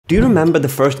Do you remember the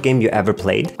first game you ever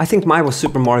played? I think mine was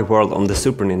Super Mario World on the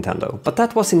Super Nintendo, but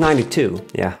that was in '92.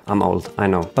 Yeah, I'm old, I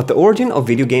know. But the origin of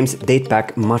video games date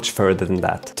back much further than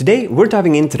that. Today, we're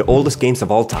diving into the oldest games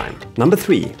of all time. Number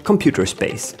 3. Computer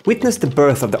Space. Witness the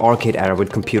birth of the arcade era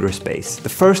with Computer Space,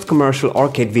 the first commercial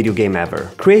arcade video game ever.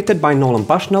 Created by Nolan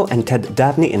Bushnell and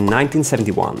Dabney in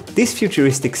 1971. This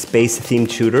futuristic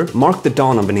space-themed shooter marked the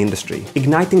dawn of an industry,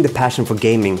 igniting the passion for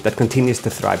gaming that continues to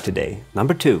thrive today.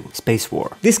 Number 2.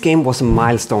 Spacewar. This game was a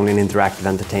milestone in interactive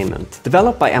entertainment.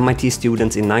 Developed by MIT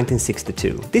students in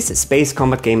 1962, this space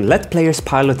combat game let players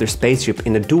pilot their spaceship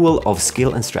in a duel of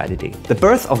skill and strategy. The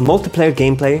birth of multiplayer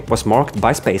gameplay was marked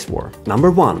by Spacewar.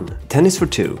 Number 1. Tennis for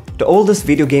Two. The oldest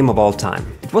video game of all time.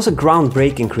 It was a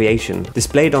groundbreaking creation,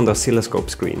 displayed on the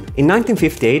oscilloscope screen. In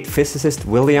 1958, physicist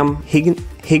William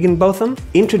Higginbotham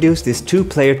introduced this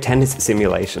two-player tennis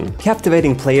simulation,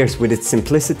 captivating players with its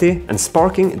simplicity and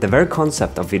sparking the very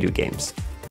concept of video games.